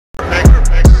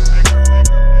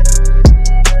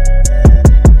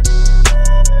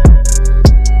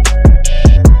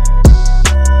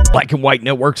Black and White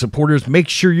Network supporters, make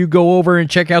sure you go over and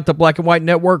check out the Black and White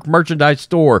Network merchandise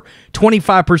store.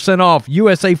 25% off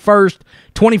USA First.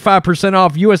 25%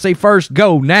 off USA First.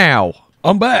 Go now.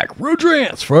 I'm back.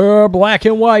 Rudrance for Black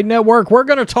and White Network. We're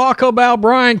going to talk about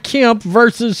Brian Kemp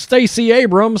versus Stacey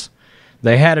Abrams.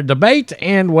 They had a debate,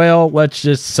 and, well, let's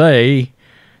just say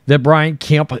that Brian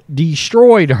Kemp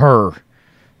destroyed her.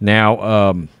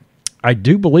 Now, I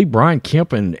do believe Brian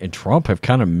Kemp and Trump have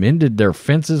kind of mended their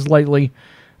fences lately.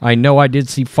 I know I did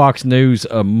see Fox News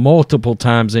multiple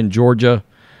times in Georgia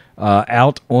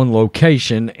out on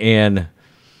location, and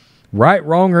right,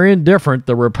 wrong, or indifferent,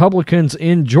 the Republicans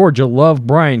in Georgia love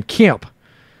Brian Kemp.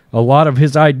 A lot of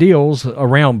his ideals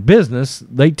around business,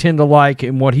 they tend to like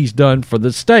in what he's done for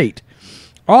the state.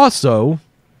 Also,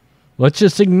 let's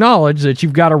just acknowledge that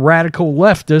you've got a radical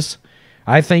leftist,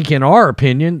 I think, in our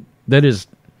opinion, that is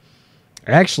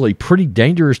actually pretty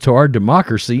dangerous to our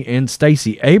democracy, and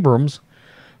Stacey Abrams,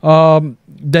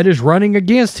 that is running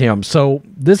against him. So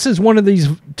this is one of these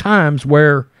times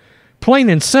where, plain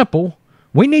and simple,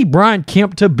 we need Brian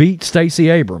Kemp to beat Stacey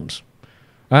Abrams.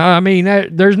 I mean,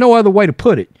 there's no other way to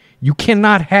put it. You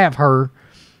cannot have her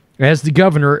as the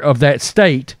governor of that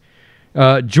state.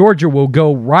 Georgia will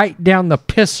go right down the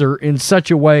pisser in such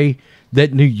a way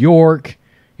that New York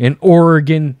and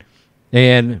Oregon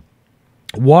and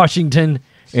Washington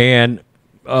and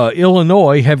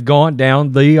Illinois have gone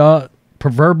down the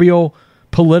proverbial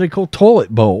political toilet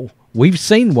bowl. We've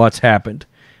seen what's happened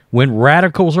when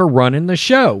radicals are running the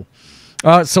show.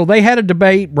 So they had a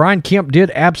debate. Brian Kemp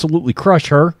did absolutely crush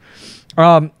her.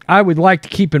 I would like to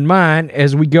keep in mind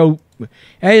as we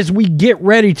get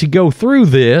ready to go through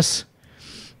this,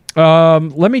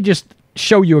 let me just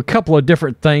show you a couple of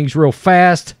different things real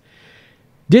fast.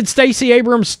 Did Stacey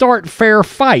Abrams start Fair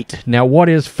Fight? Now, what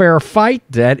is Fair Fight?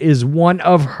 That is one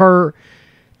of her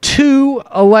two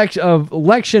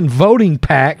election voting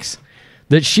PACs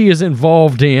that she is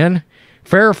involved in.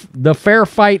 The Fair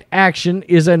Fight Action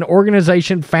is an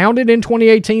organization founded in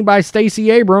 2018 by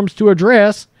Stacey Abrams to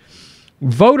address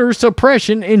voter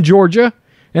suppression in Georgia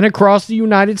and across the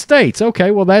United States.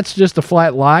 Okay, well, that's just a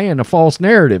flat lie and a false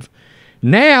narrative.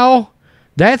 Now,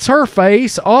 that's her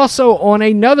face also on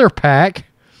another PAC,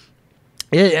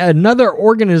 another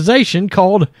organization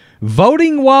called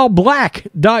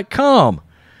VotingWhileBlack.com.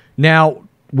 Now,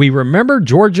 we remember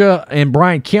Georgia and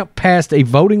Brian Kemp passed a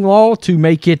voting law to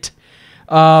make it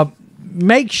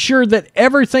make sure that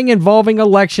everything involving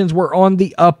elections were on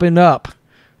the up and up,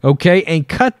 okay, and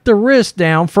cut the risk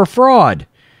down for fraud.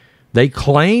 They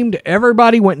claimed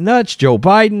everybody went nuts. Joe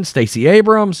Biden, Stacey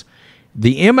Abrams.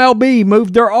 The MLB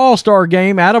moved their All-Star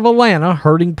game out of Atlanta,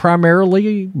 hurting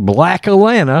primarily black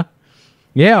Atlanta.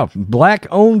 Yeah,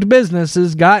 black-owned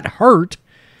businesses got hurt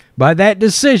by that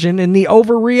decision and the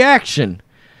overreaction.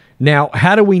 Now,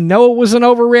 how do we know it was an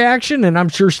overreaction? And I'm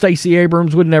sure Stacey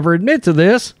Abrams would never admit to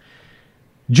this.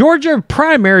 Georgia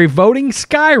primary voting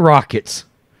skyrockets.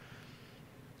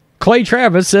 Clay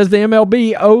Travis says the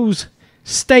MLB owes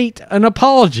state an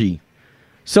apology.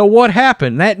 So what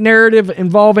happened? That narrative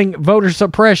involving voter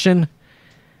suppression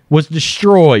was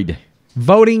destroyed.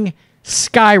 Voting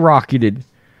skyrocketed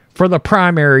for the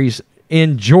primaries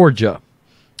in Georgia.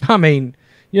 I mean,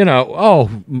 you know,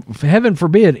 heaven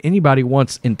forbid anybody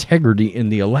wants integrity in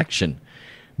the election.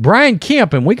 Brian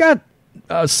Kemp, and we got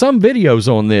some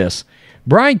videos on this.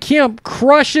 Brian Kemp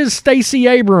crushes Stacey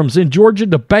Abrams in Georgia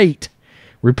debate.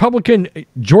 Republican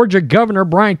Georgia Governor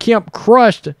Brian Kemp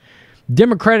crushed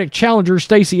Democratic challenger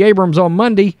Stacey Abrams on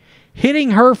Monday,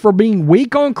 hitting her for being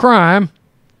weak on crime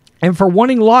and for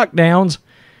wanting lockdowns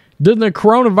during the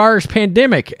coronavirus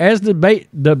pandemic. As the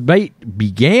debate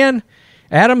began,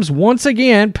 Adams once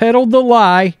again peddled the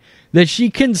lie that she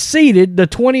conceded the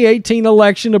 2018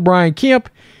 election to Brian Kemp,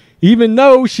 even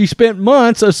though she spent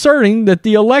months asserting that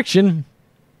the election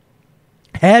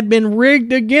had been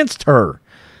rigged against her.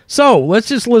 So let's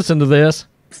just listen to this.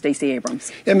 Stacey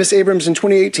Abrams. Yeah, Ms. Abrams, in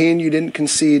 2018, you didn't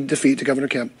concede defeat to Governor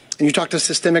Kemp, and you talked to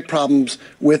systemic problems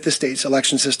with the state's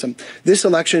election system. This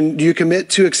election, do you commit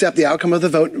to accept the outcome of the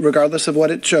vote, regardless of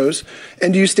what it shows?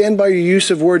 And do you stand by your use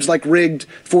of words like rigged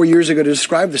 4 years ago to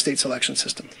describe the state's election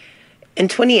system? In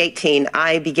 2018,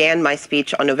 I began my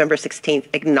speech on November 16th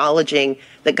acknowledging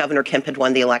that Governor Kemp had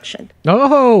won the election.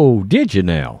 Oh, did you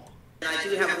now? I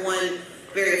do have one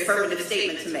very affirmative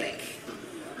statement to make.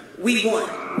 We won.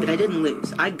 But I didn't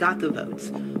lose. I got the votes.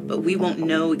 But we won't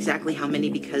know exactly how many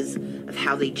because of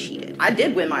how they cheated. I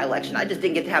did win my election. I just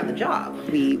didn't get to have the job.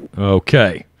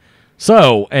 Okay.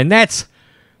 So, and that's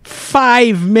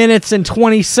 5 minutes and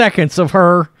 20 seconds of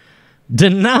her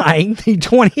denying the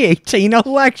 2018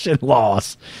 election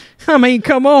loss. I mean,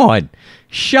 come on.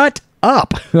 Shut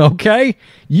up, okay?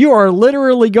 You are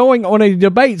literally going on a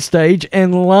debate stage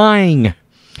and lying.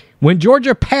 When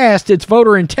Georgia passed its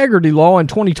voter integrity law in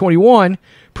 2021,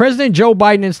 President Joe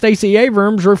Biden and Stacey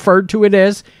Abrams referred to it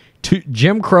as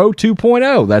Jim Crow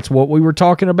 2.0. That's what we were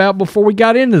talking about before we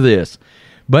got into this.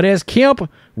 But as Kemp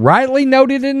rightly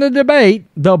noted in the debate,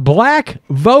 the black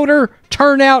voter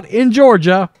turnout in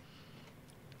Georgia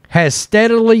has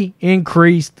steadily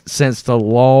increased since the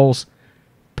law's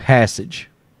passage.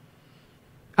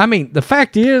 I mean, the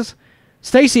fact is,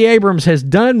 Stacey Abrams has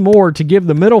done more to give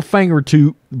the middle finger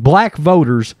to black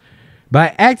voters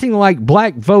by acting like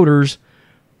black voters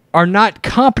are not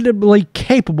competently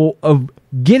capable of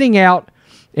getting out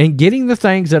and getting the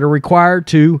things that are required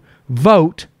to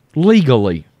vote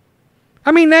legally.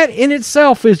 I mean, that in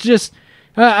itself is just,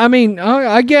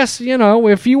 I guess,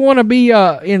 if you want to be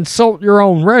insult your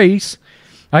own race,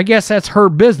 I guess that's her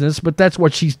business, but that's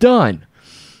what she's done.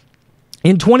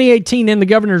 In 2018, in the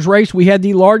governor's race, we had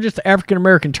the largest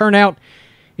African-American turnout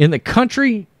in the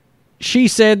country. She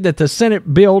said that the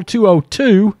Senate Bill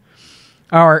 202,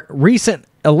 our recent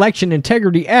Election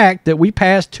Integrity Act that we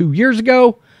passed 2 years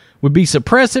ago, would be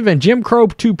suppressive and Jim Crow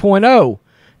 2.0.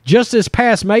 Just this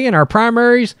past May in our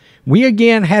primaries, we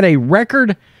again had a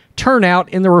record turnout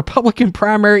in the Republican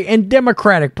primary and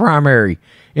Democratic primary.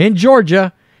 In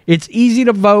Georgia, it's easy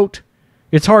to vote.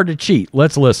 It's hard to cheat.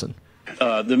 Let's listen.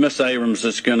 The Miss Abrams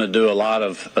is going to do a lot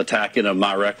of attacking of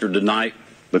my record tonight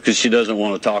because she doesn't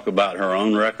want to talk about her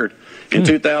own record. In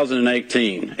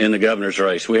 2018, in the governor's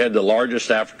race, we had the largest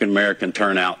African-American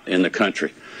turnout in the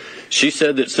country. She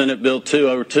said that Senate Bill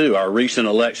 202, our recent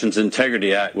Elections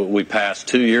Integrity Act, what we passed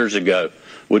 2 years ago,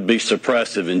 would be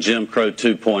suppressive in Jim Crow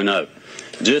 2.0.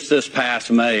 Just this past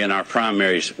May in our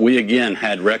primaries, we again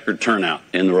had record turnout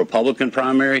in the Republican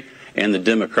primary and the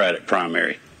Democratic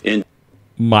primary.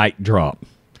 Mic drop.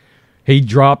 He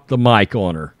dropped the mic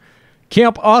on her.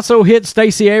 Kemp also hit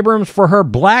Stacey Abrams for her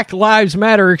Black Lives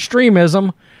Matter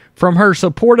extremism, from her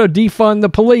support of defund the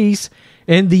police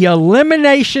and the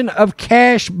elimination of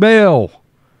cash bail.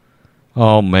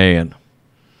 Oh, man.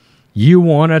 You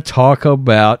want to talk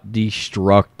about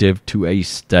destructive to a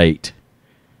state.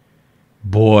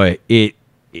 Boy,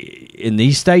 in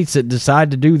these states that decide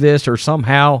to do this, or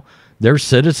somehow their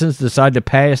citizens decide to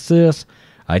pass this,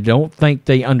 I don't think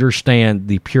they understand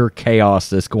the pure chaos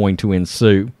that's going to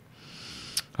ensue.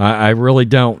 I really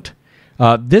don't.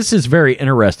 This is very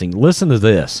interesting. Listen to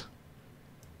this.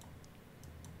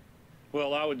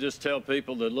 Well, I would just tell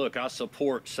people that, look, I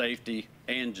support safety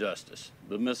and justice.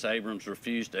 But Ms. Abrams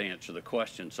refused to answer the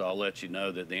question, so I'll let you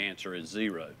know that the answer is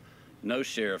zero. No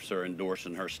sheriffs are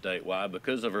endorsing her statewide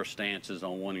because of her stances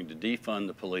on wanting to defund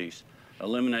the police,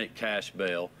 eliminate cash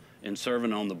bail, and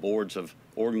serving on the boards of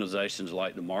organizations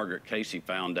like the Margaret Casey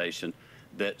Foundation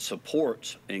that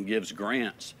supports and gives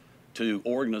grants to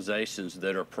organizations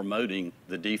that are promoting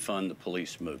the defund the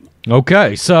police movement.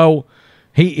 Okay, so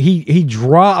he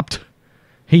dropped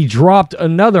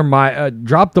another mic,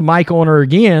 dropped the mic on her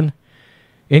again,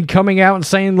 and coming out and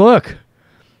saying, "Look,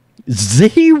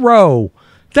 zero.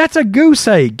 That's a goose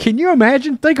egg. Can you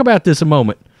imagine? Think about this a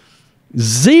moment.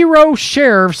 0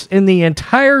 sheriffs in the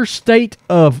entire state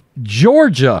of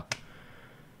Georgia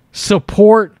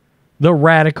support the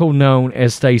radical known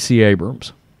as Stacey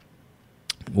Abrams."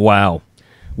 Wow.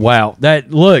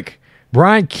 Look,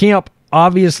 Brian Kemp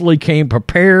obviously came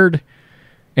prepared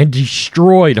and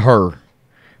destroyed her.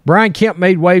 Brian Kemp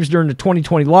made waves during the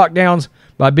 2020 lockdowns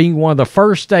by being one of the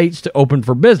first states to open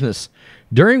for business,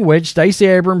 during which Stacey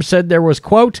Abrams said there was,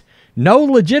 quote, no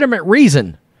legitimate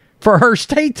reason for her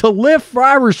state to lift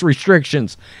virus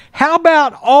restrictions. How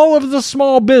about all of the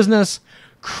small business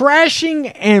crashing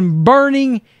and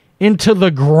burning into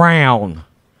the ground?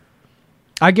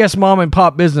 I guess mom and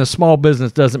pop business, small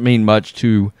business doesn't mean much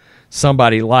to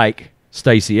somebody like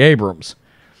Stacey Abrams.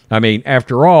 I mean,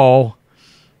 after all,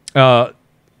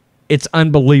 it's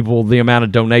unbelievable the amount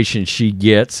of donations she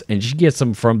gets, and she gets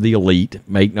them from the elite,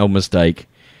 make no mistake.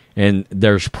 And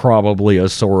there's probably a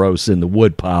Soros in the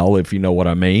woodpile, if you know what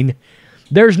I mean.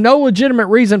 There's no legitimate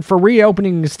reason for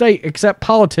reopening the state except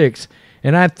politics,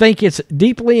 and I think it's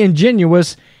deeply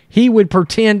ingenuous he would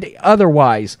pretend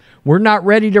otherwise. We're not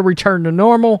ready to return to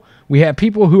normal. We have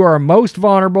people who are most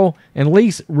vulnerable and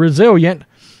least resilient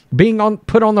being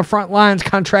put on the front lines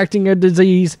contracting a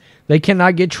disease they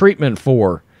cannot get treatment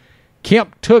for.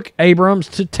 Kemp took Abrams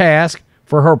to task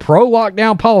for her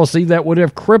pro-lockdown policy that would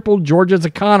have crippled Georgia's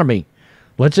economy.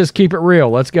 Let's just keep it real.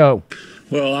 Let's go.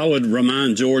 Well, I would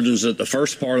remind Georgians that the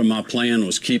first part of my plan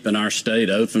was keeping our state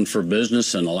open for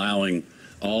business and allowing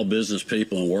all business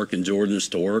people and working Georgians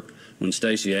to work when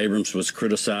Stacey Abrams was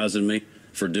criticizing me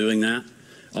for doing that.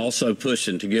 also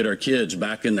pushing to get our kids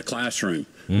back in the classroom.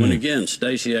 When again,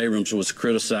 Stacey Abrams was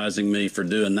criticizing me for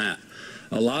doing that.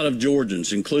 A lot of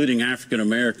Georgians, including African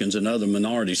Americans and other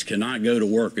minorities, cannot go to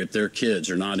work if their kids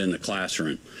are not in the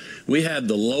classroom. We have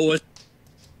the lowest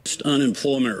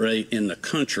unemployment rate in the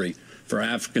country for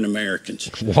African Americans.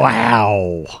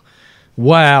 Wow.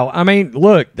 Wow. I mean,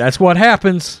 look, that's what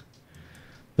happens.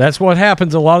 That's what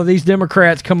happens. A lot of these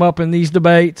Democrats come up in these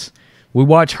debates. We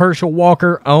watched Herschel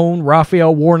Walker own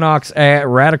Raphael Warnock's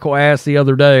radical ass the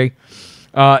other day.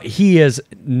 He is,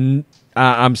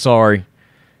 I'm sorry.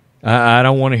 I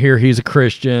don't want to hear he's a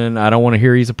Christian. I don't want to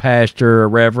hear he's a pastor, a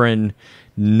reverend.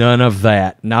 None of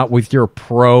that. Not with your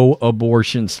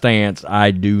pro-abortion stance.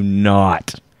 I do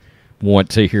not want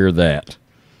to hear that.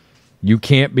 You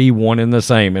can't be one and the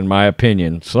same, in my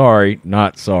opinion. Sorry,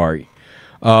 not sorry.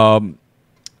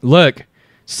 Look,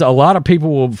 so a lot of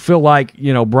people will feel like,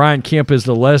 Brian Kemp is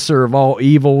the lesser of all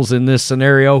evils in this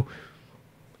scenario.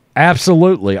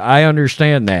 Absolutely. I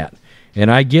understand that.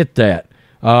 And I get that.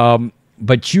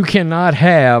 But you cannot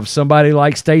have somebody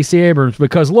like Stacey Abrams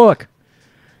because, look,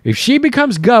 if she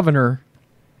becomes governor,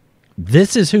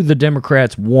 this is who the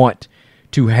Democrats want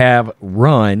to have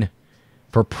run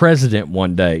for president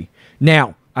one day.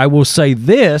 Now, I will say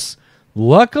this,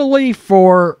 luckily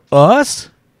for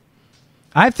us,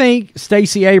 I think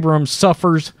Stacey Abrams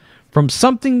suffers from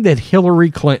something that Hillary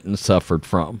Clinton suffered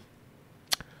from.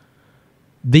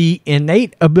 The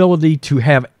innate ability to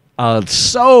have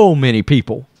so many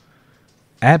people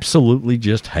absolutely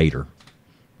just hate her.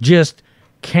 Just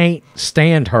can't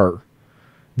stand her.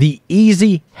 The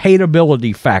easy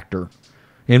hateability factor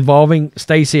involving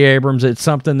Stacey Abrams, it's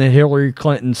something that Hillary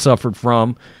Clinton suffered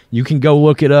from. You can go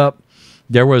look it up.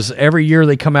 There was, every year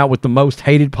they come out with the most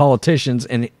hated politicians,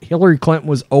 and Hillary Clinton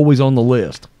was always on the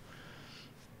list.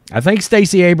 I think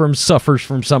Stacey Abrams suffers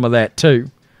from some of that too.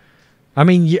 I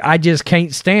mean, I just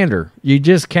can't stand her. You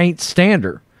just can't stand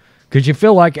her. Because you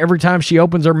feel like every time she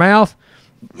opens her mouth,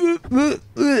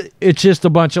 it's just a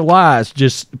bunch of lies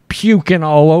just puking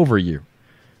all over you.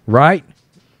 Right?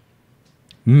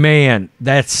 Man,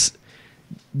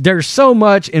 there's so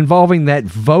much involving that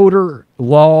voter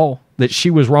law that she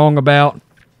was wrong about.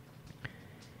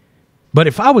 But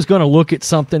if I was going to look at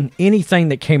something, anything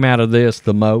that came out of this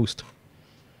the most,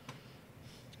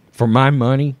 for my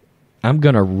money, I'm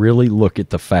going to really look at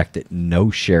the fact that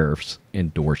no sheriffs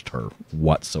endorsed her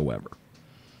whatsoever.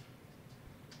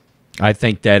 I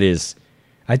think that is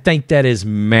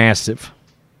massive.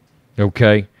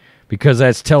 Okay? Because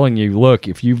that's telling you, look,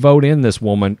 if you vote in this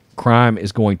woman, crime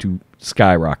is going to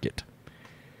skyrocket.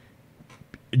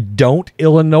 Don't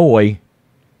Illinois,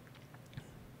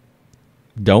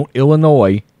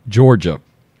 Georgia.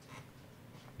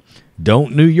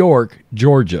 Don't New York,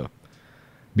 Georgia.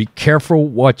 Be careful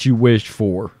what you wish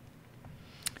for.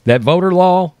 That voter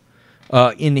law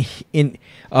in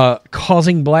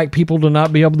causing black people to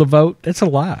not be able to vote, that's a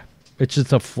lie. It's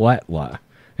just a flat lie.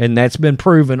 And that's been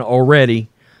proven already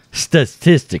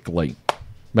statistically.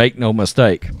 Make no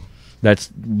mistake.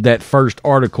 That's that first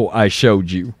article I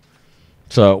showed you.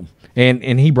 So,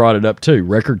 and he brought it up too.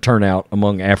 Record turnout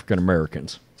among African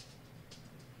Americans.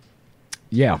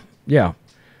 Yeah.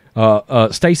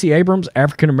 Stacey Abrams,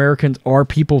 African Americans are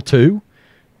people too,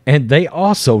 and they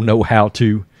also know how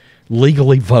to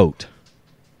legally vote.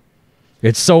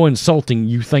 It's so insulting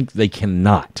you think they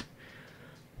cannot.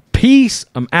 Peace.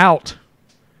 I'm out.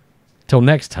 Till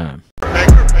next time.